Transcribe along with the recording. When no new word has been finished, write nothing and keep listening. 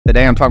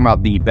Today, I'm talking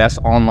about the best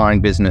online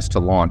business to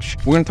launch.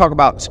 We're going to talk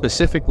about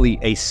specifically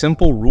a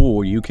simple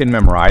rule you can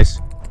memorize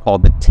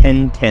called the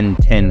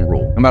 10-10-10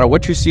 rule. No matter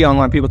what you see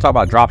online, people talk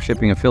about drop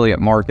shipping, affiliate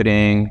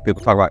marketing,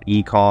 people talk about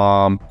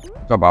e-com,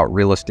 talk about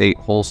real estate,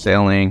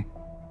 wholesaling.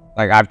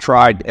 Like, I've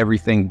tried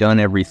everything, done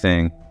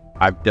everything.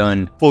 I've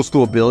done close to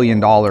 $1 billion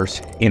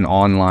in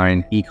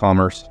online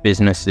e-commerce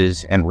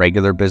businesses and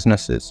regular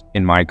businesses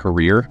in my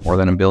career, more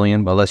than $1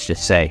 billion, but let's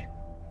just say,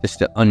 just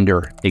to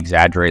under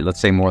exaggerate, let's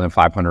say more than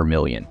 500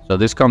 million. So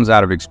this comes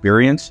out of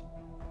experience,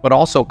 but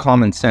also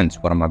common sense,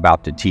 what I'm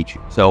about to teach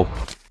you. So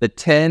the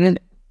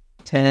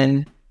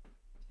 10-10-10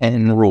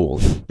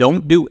 rule.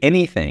 Don't do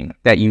anything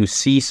that you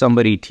see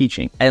somebody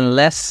teaching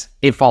unless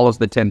it follows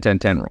the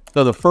 10-10-10 rule.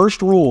 So the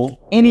first rule,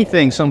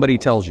 anything somebody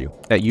tells you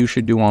that you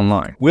should do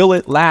online, will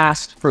it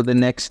last for the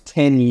next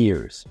 10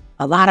 years?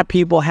 A lot of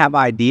people have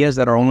ideas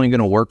that are only going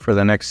to work for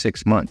the next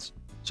 6 months.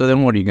 So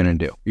then what are you going to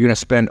do? You're going to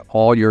spend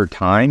all your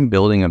time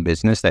building a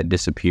business that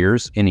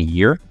disappears in a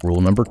year? Rule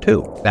number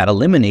 2, that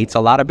eliminates a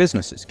lot of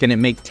businesses. Can it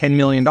make $10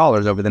 million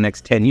over the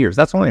next 10 years?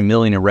 That's only $1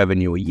 million in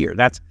revenue a year.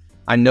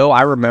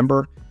 I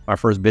remember my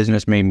first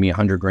business made me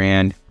 100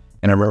 grand.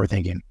 And I remember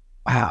thinking,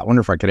 wow, I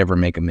wonder if I could ever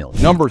make $1 million.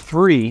 Number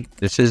 3,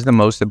 this is the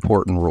most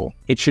important rule.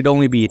 It should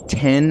only be a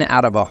 10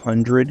 out of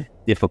 100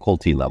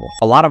 difficulty level.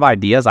 A lot of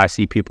ideas I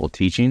see people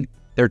teaching,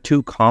 they're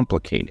too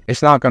complicated.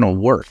 It's not going to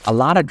work. A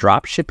lot of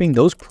drop shipping,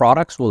 those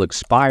products will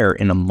expire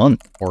in a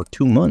month or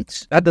 2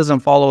 months. That doesn't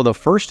follow the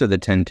first of the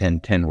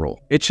 10-10-10 rule.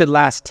 It should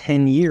last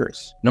 10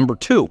 years. Number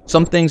 2,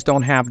 some things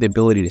don't have the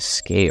ability to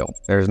scale.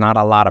 There's not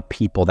a lot of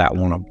people that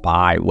want to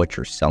buy what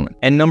you're selling.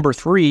 And number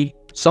 3,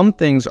 some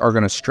things are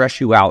going to stress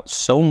you out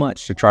so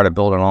much to try to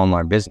build an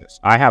online business.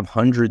 I have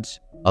hundreds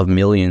of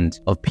millions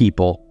of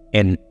people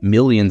and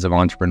millions of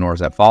entrepreneurs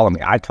that follow me.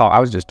 I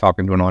was just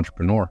talking to an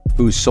entrepreneur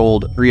who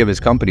sold 3 of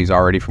his companies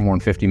already for more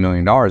than $50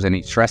 million, and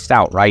he's stressed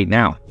out right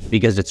now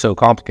because it's so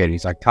complicated.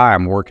 He's like, Ty,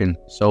 I'm working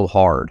so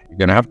hard. You're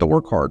gonna have to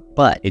work hard,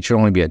 but it should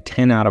only be a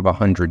 10 out of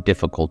 100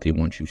 difficulty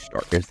once you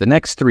start. There's the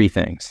next 3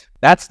 things.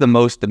 That's the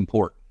most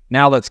important.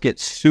 Now let's get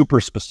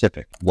super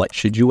specific. What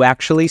should you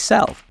actually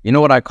sell? You know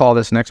what I call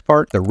this next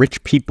part? The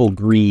rich people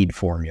greed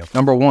formula.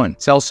 Number 1,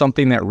 sell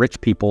something that rich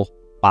people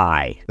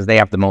buy because they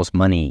have the most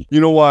money. You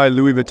know why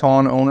Louis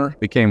Vuitton owner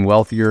became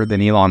wealthier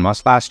than Elon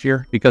Musk last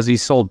year? Because he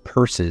sold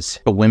purses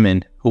to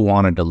women who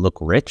wanted to look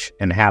rich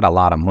and had a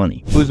lot of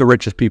money. Who's the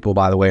richest people,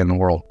 by the way, in the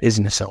world?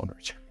 Business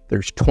owners.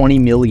 There's 20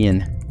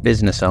 million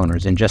business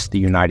owners in just the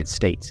United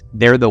States.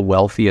 They're the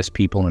wealthiest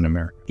people in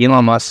America.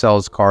 Elon Musk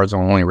sells cars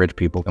only rich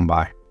people can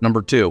buy.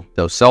 Number 2,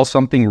 so sell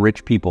something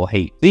rich people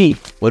hate. C,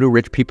 what do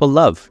rich people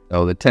love?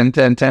 So the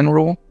 10-10-10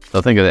 rule.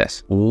 So think of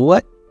this.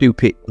 What do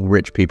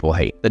rich people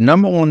hate? The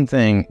number 1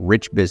 thing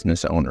rich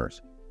business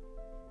owners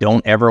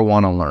don't ever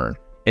want to learn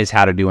is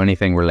how to do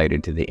anything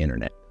related to the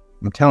internet.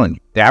 I'm telling you,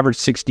 the average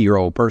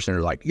 60-year-old person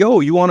is like,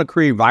 yo, you want to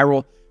create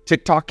viral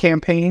TikTok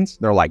campaigns?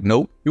 They're like,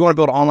 nope. You want to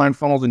build online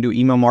funnels and do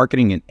email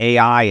marketing and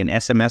AI and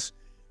SMS?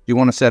 You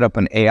want to set up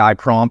an AI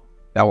prompt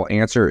that will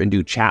answer and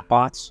do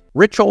chatbots?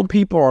 Rich old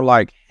people are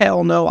like,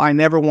 hell no, I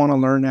never want to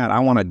learn that. I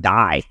want to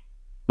die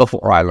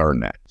before I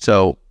learn that.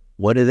 So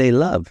what do they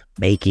love?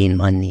 Making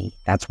money.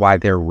 That's why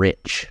they're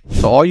rich.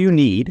 So all you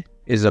need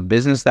is a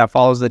business that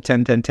follows the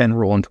 10-10-10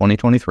 rule in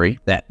 2023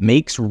 that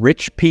makes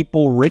rich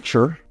people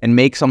richer and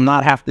makes them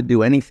not have to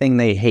do anything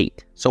they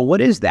hate. So what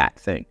is that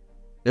thing?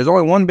 There's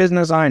only one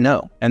business I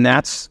know, and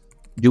that's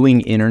doing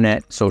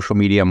internet social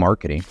media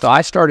marketing. So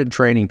I started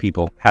training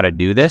people how to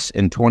do this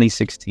in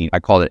 2016. I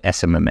called it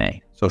SMMA,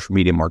 Social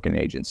Media Marketing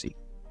Agency.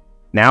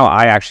 Now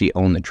I actually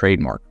own the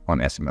trademark on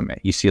SMMA.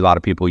 You see a lot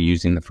of people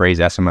using the phrase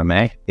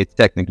SMMA. It's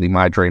technically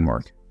my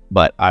trademark,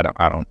 but I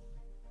don't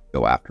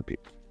go after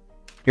people.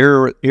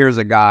 Here's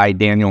a guy,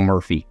 Daniel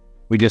Murphy.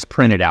 We just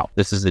printed out.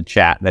 This is a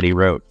chat that he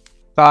wrote.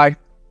 Hi,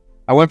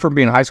 I went from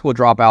being a high school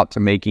dropout to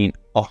making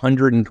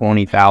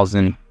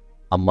 $120,000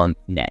 a month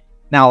net.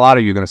 Now, a lot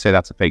of you are going to say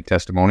that's a fake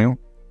testimonial.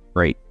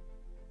 Great.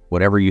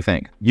 Whatever you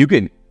think. You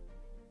can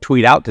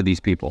tweet out to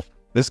these people.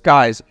 This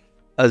guy's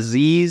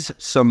Aziz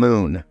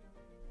Samoon.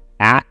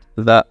 At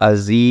the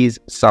Aziz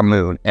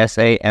Samoon,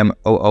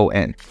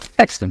 S-A-M-O-O-N.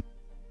 Text him.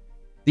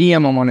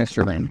 DM him on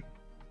Instagram.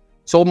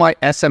 Sold my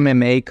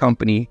SMMA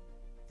company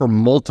for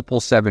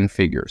multiple 7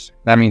 figures.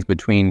 That means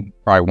between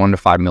probably $1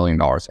 to $5 million.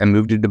 And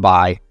moved to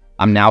Dubai.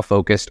 I'm now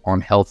focused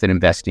on health and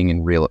investing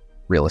in real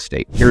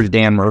estate. Here's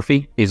Dan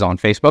Murphy. He's on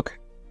Facebook.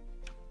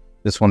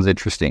 This one's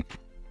interesting.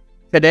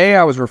 Today,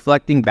 I was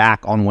reflecting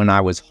back on when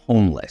I was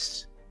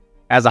homeless.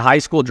 As a high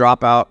school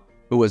dropout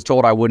who was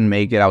told I wouldn't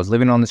make it, I was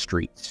living on the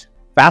streets.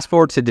 Fast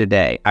forward to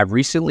today, I've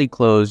recently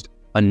closed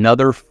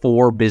another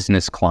 4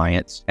 business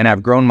clients, and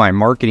I've grown my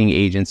marketing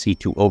agency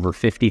to over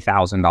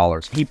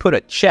 $50,000. He put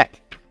a check.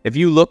 If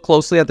you look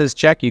closely at this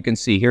check, you can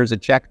see here's a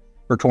check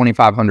for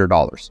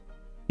 $2,500.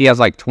 He has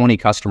like 20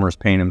 customers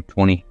paying him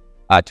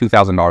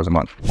 $2,000 a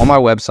month. On my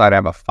website, I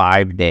have a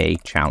 5-day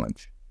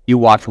challenge. You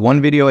watch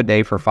 1 video a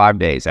day for 5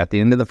 days. At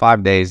the end of the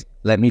 5 days,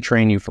 let me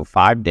train you for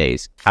 5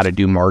 days how to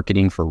do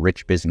marketing for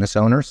rich business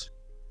owners.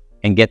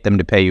 and get them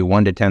to pay you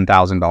 $1,000 to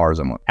 $10,000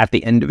 a month. At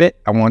the end of it,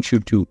 I want you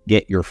to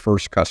get your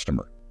first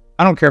customer.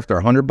 I don't care if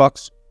they're $100,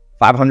 $500,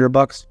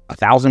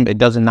 $1,000, it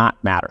does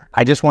not matter.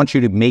 I just want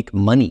you to make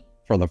money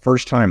for the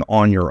first time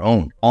on your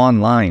own,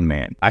 online,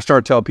 man. I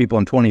started telling people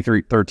in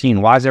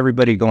 2013, why is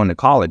everybody going to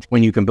college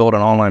when you can build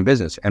an online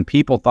business? And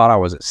people thought I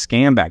was a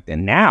scam back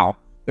then. Now,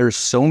 there's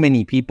so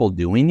many people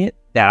doing it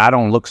that I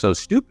don't look so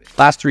stupid.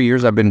 Last 3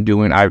 years I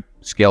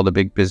scaled a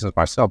big business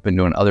myself, been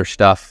doing other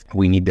stuff.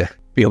 We need to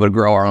be able to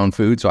grow our own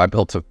food. So I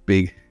built a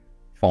big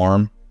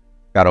farm,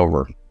 built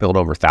over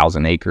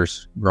 1,000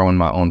 acres, growing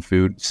my own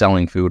food,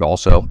 selling food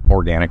also,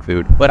 organic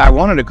food. But I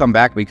wanted to come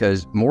back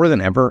because more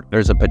than ever,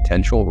 there's a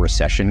potential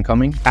recession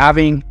coming.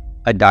 Having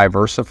a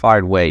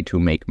diversified way to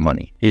make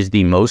money is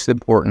the most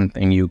important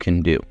thing you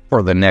can do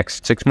for the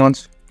next 6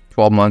 months,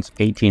 12 months,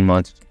 18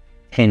 months,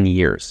 10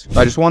 years.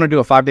 So I just want to do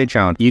a 5-day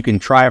challenge. You can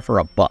try it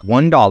for $1.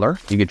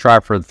 $1. You can try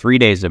it for 3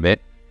 days of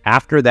it.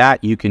 After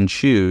that, you can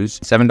choose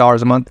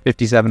 $7 a month,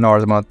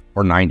 $57 a month,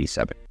 or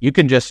 $97. You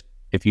can just,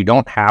 if you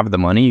don't have the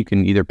money, you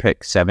can either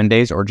pick 7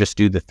 days or just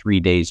do the 3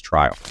 days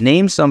trial.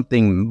 Name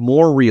something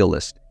more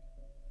realistic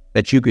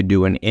that you could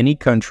do in any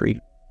country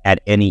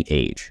at any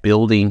age.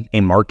 Building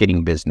a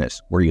marketing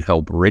business where you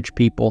help rich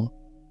people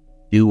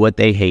do what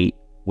they hate,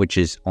 which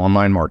is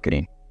online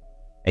marketing,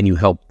 and you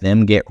help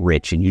them get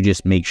rich and you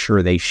just make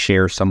sure they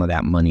share some of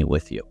that money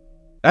with you.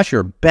 That's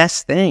your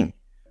best thing.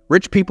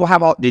 Rich people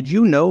have all, did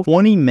you know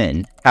 20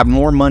 men have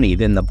more money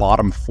than the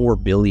bottom 4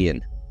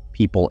 billion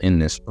people in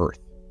this earth?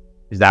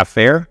 Is that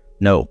fair?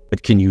 No.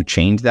 But can you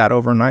change that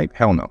overnight?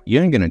 Hell no. You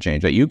ain't going to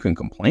change that. You can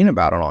complain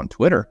about it on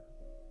Twitter.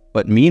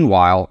 But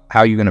meanwhile, how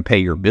are you going to pay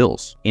your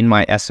bills? In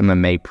my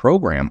SMMA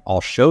program,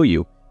 I'll show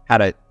you how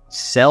to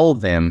sell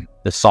them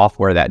the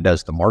software that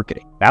does the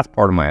marketing. That's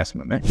part of my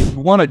SMMA. If you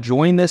want to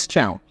join this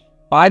challenge,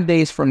 5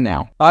 days from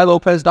now,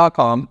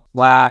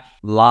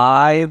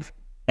 lopez.com/live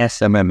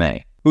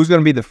SMMA. Who's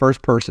going to be the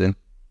first person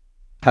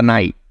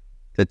tonight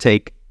to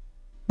take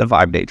the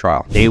 5-day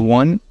trial? Day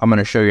 1, I'm going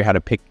to show you how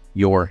to pick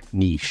your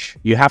niche.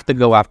 You have to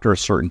go after a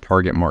certain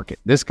target market.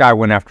 This guy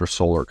went after a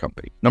solar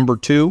company. Number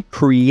 2,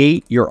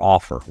 create your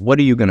offer. What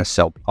are you going to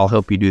sell? I'll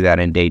help you do that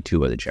in day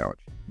 2 of the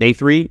challenge. Day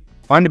 3,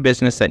 find a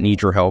business that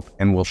needs your help,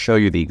 and we'll show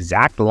you the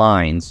exact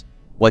lines,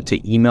 what to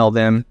email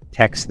them,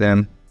 text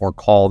them, or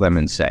call them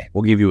and say.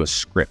 We'll give you a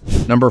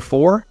script. Number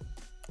 4,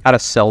 how to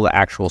sell the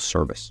actual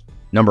service.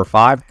 Number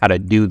 5, how to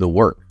do the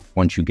work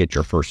once you get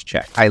your first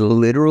check. I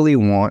literally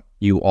want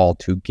you all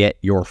to get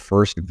your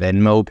first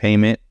Venmo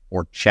payment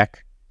or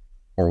check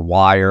or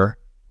wire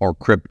or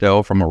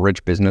crypto from a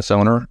rich business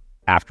owner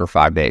after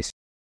 5 days.